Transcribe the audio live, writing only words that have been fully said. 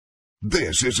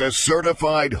This is a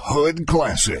certified hood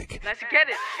classic. Let's get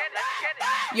it.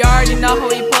 You already know how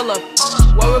we pull up.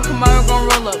 Where we come out, we gon'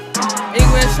 roll up.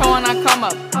 English show when I come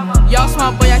up. Y'all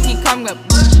smart boy, I keep coming up.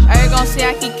 Everybody gon' see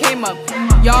I keep came up.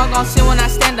 Y'all gon' see when I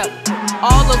stand up.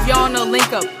 All of y'all on the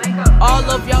link up. All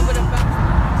of y'all with a back.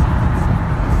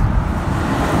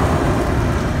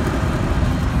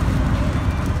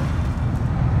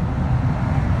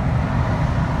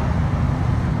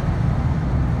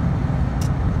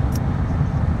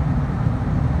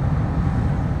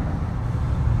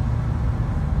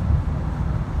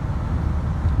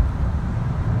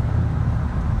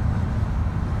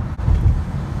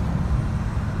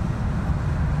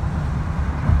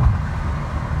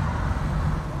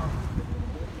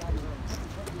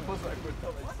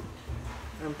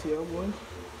 MTL boys.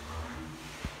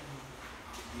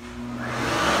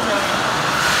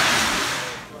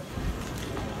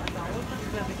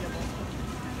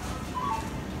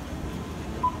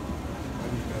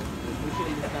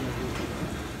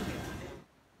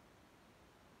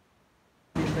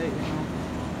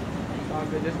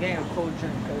 Just getting a cold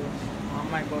drink because I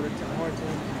might go to Tim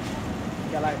Hortons,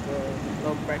 get like a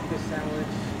little breakfast sandwich.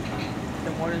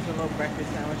 Tim Hortons a little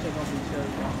breakfast sandwich, it's gonna be chill.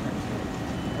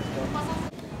 Let's go.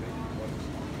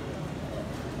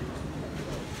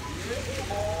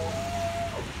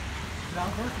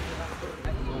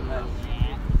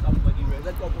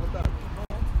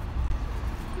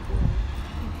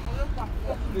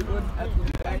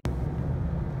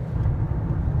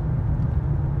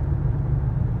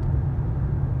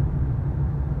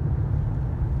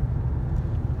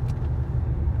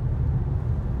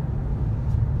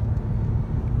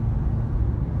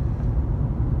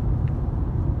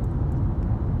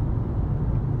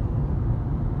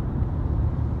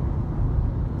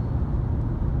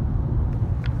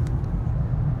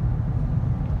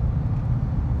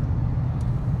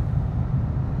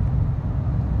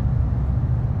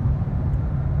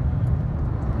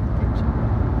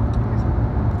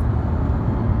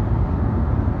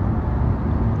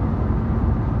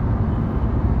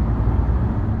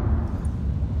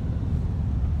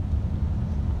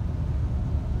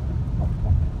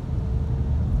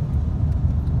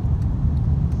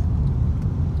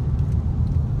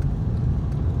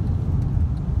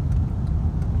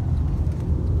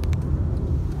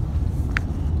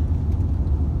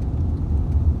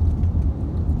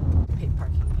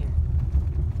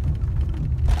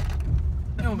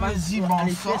 Vas-y, bon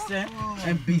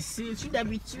imbécile, tu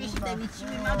t'habitues,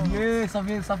 yeah, ça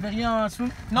fait rien.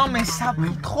 Non, mais ça a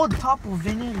pris trop de temps pour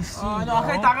venir ici. Oh, non,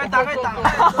 arrête.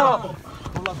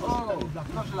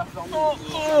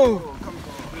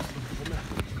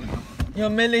 Yo,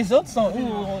 mais les autres sont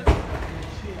où?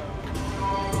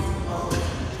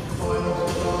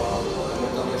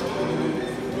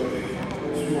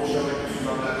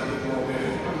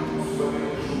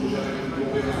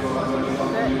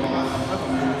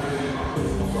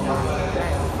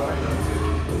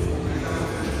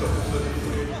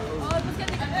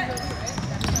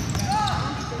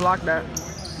 Block that.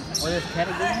 What is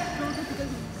category?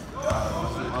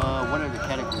 What are the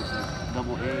categories? Like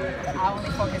double A? I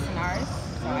only focus on ours,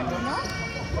 so I don't know.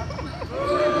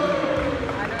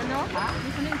 I don't know. Huh?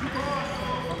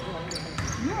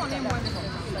 You only one.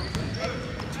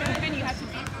 You have to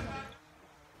be.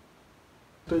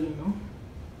 So, you know,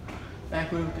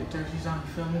 back with the jerseys on, you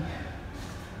feel me?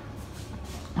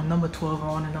 I'm number 12, I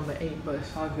wanted number 8, but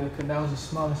it's all good because that was the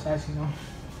smallest size, you know.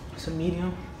 It's a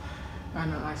medium. I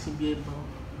know ICBA, bro.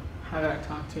 I gotta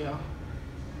talk to y'all.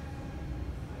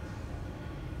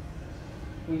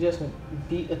 We just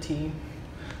beat a team.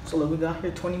 So look, we got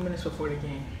here 20 minutes before the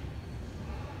game.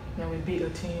 Then we beat a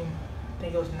team, I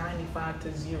think it was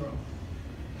 95-0.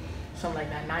 Something like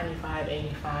that,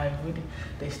 95-85.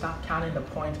 They stopped counting the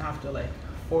points after like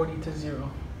 40-0.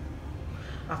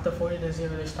 After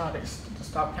 40-0, they started to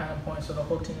stop counting points, so the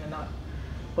whole team are not.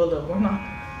 But look, we're not.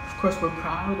 Of course, we're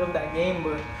proud of that game,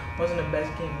 but it wasn't the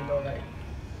best game, you know. Like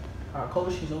our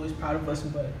coach, she's always proud of us,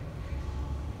 but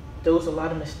there was a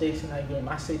lot of mistakes in that game.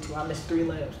 I say too, I missed 3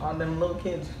 layups on them little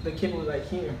kids. The kid was like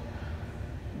here.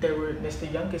 It's the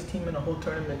youngest team in the whole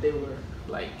tournament. They were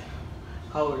like,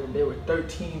 how old are they? They were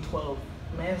 13, 12.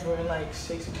 Mans were in like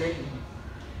 6th grade,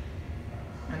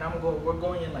 and we're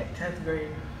going in like 10th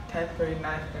grade, 9th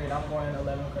grade. I'm going in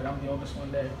 11th grade. I'm the oldest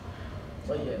one there.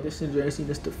 But yeah, this is jersey,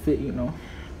 this the fit, you know.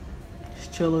 It's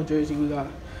chillo jersey we got.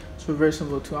 It's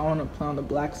reversible too. I want to play on the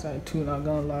black side too, not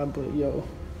gonna lie, but yo,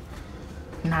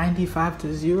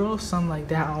 95-0, something like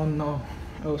that. I don't know.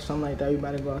 It was something like that. We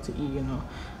about to go out to eat, you know.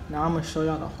 Now I'm gonna show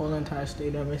y'all the whole entire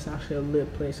stadium. It's actually a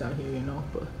lit place out here, you know.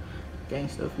 But gang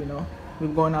stuff, you know. we're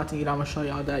going out to eat. I'm gonna show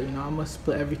y'all that. You know, I'm gonna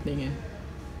split everything in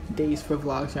days for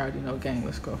vlogs. You already know, gang.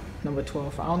 Let's go. Number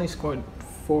 12. I only scored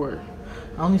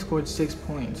 6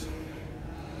 points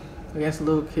against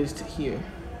little kids to here.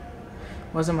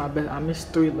 Wasn't my best. I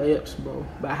missed 3 layups, bro.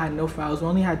 But I had no fouls. We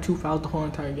only had 2 fouls the whole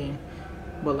entire game.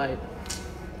 But like,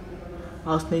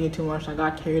 I was thinking too much. I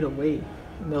got carried away.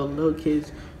 The little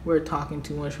kids were talking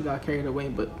too much. We got carried away.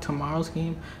 But tomorrow's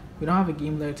game, we don't have a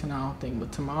game later tonight, I don't think.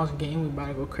 But tomorrow's game, we about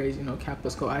to go crazy. You know, Cap,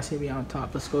 let's go. ICBA on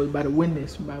top. Let's go. We about to win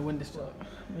this. We about to win this.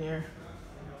 Mirror.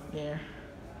 Mirror.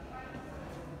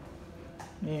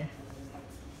 Mirror.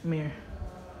 Mirror.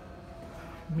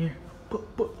 Mirror.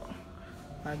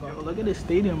 Alright, bro. Look at this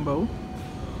stadium, bro.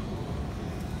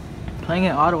 Playing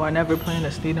in Ottawa, I never played in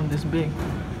a stadium this big.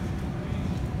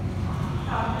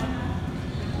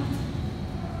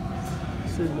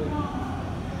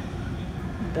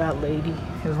 That lady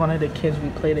is one of the kids we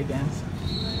played against.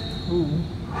 Ooh.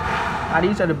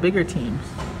 These are the bigger teams.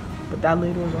 But that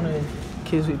lady was one of the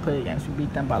kids we played against. We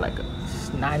beat them by like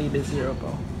 90-0,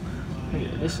 bro.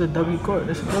 This is a W court.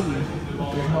 This is a W.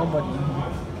 There's nobody in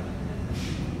here.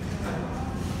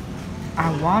 I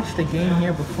watched the game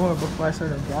here before I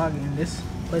started vlogging. This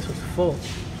place was full.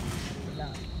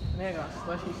 They got a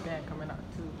slushy stand coming out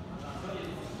too.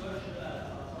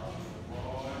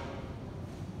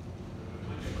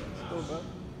 Let's go, bro.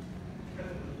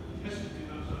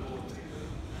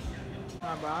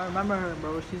 Nah, bro, I remember her,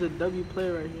 bro. She's a W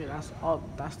player right here.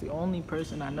 That's the only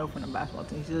person I know from the basketball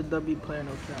team. She's a W player,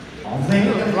 no cap.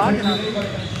 Vlogging out there.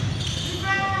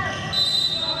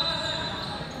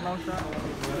 No shot.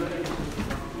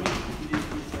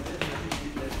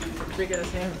 Big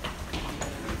ass hand.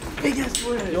 Big ass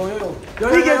forehead. Yo.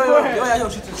 Big ass forehead. Yo,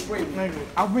 she's a straight.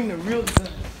 I'll bring the real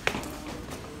stuff.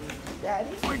 Daddy,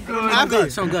 we're good. I'm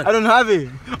good. So good. I don't have it.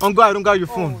 On God, I don't got your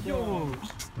phone. Yo,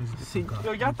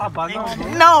 y'all thought banana.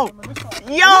 No.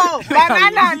 Yo,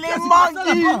 banana, little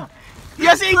monkey.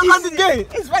 Yo, see,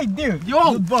 it's right there.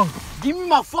 Yo, give me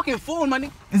my fucking phone,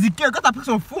 man. Ezekiel, quand t'as pris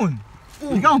son phone?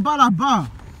 Les gars, on bat là-bas.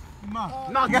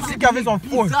 Non, regarde, c'est qui avait son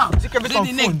phone. C'est qui avait son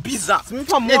phone. Bizarre. C'est même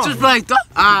pas moi. Et tu te avec toi?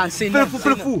 Ah, c'est le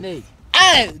fou.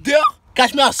 Hey, dehors.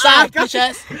 Cache-moi en salle, cache-moi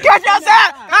en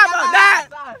salle.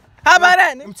 How about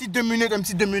that? Un petit 2 minutes.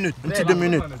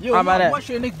 Yo, moi, je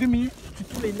suis un mec 2 minutes. Tu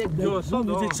tous les necks. Yo,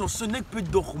 ce mec peut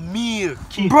dormir.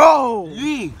 Qui? Bro!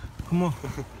 Lui. Comment?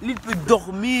 Lui, il peut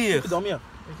dormir. Il peut dormir?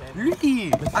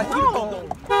 Lui.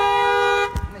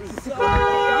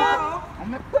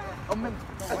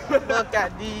 Look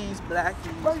at these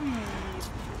blackies.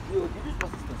 Yo, did you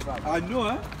supposed to start? I know,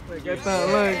 huh? Look.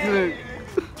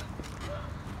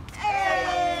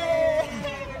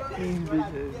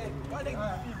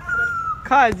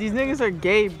 Cause these niggas are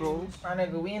gay, bro. My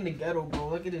nigga, we in the ghetto, bro.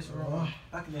 Look at this room.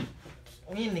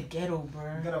 We in the ghetto, bro.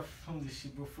 We gotta film this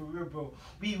shit, bro. For real, bro.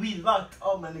 We locked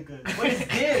up, my nigga. What is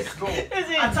this, bro?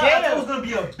 I thought it was gonna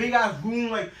be a big ass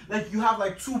room, like you have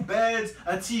like 2 beds,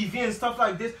 a TV and stuff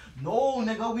like this. No,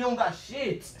 nigga, we don't got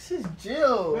shit. This is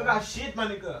jail. We don't got shit, my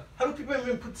nigga. How do people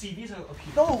even put TVs up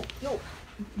here? No,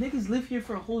 niggas live here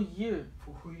for a whole year.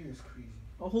 For a whole year is crazy.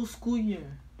 A whole school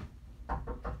year.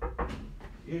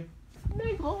 Yeah.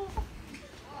 Nigga.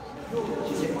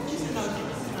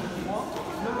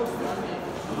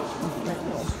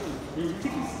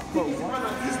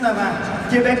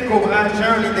 Québec Cobra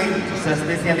Cheerleading se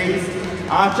spécialise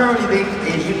en cheerleading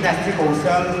et gymnastique au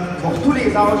sol pour tous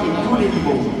les âges et tous les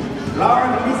niveaux.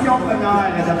 Leur mission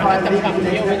première est de faire vivre une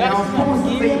expérience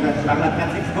positive par la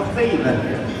pratique sportive.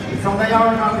 Ils sont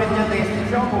d'ailleurs en période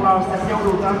d'instruction pour leur session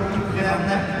d'automne qui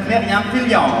prennent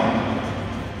Myriam-Filiard.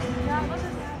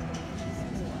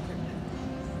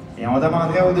 Et on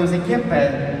demanderait aux 2 équipes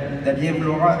de bien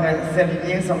vouloir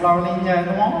s'aligner sur leur ligne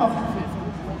noire.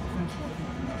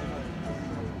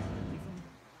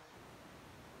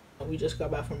 We just got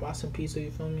back from Boston Pizza,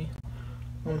 you feel me?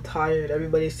 I'm tired.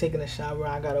 Everybody's taking a shower.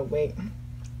 I gotta wait.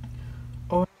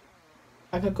 Oh,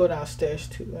 I could go downstairs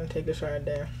too and take a shower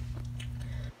there.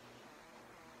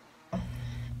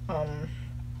 I'm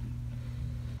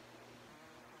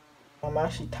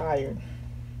actually tired.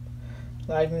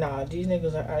 Like, nah, these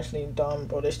niggas are actually dumb,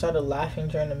 bro. They started laughing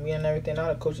during the meeting and everything.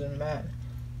 Now the coach is mad.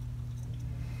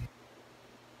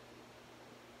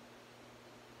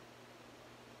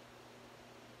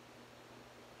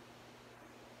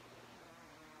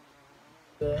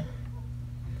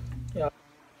 Yeah.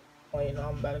 Well, you know,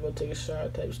 I'm about to go take a shower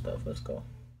type stuff. Let's go.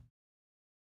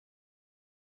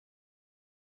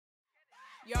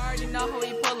 You already know how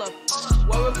we pull up.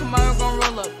 What we come out, we gon'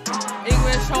 roll up.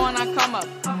 English show when I come up.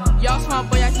 Y'all smart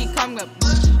boy, I keep coming up.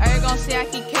 Everybody gon' see how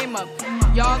he came up.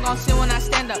 Y'all gon' see when I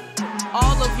stand up.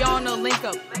 All of y'all no link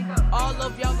up. All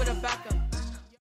of y'all with a backup.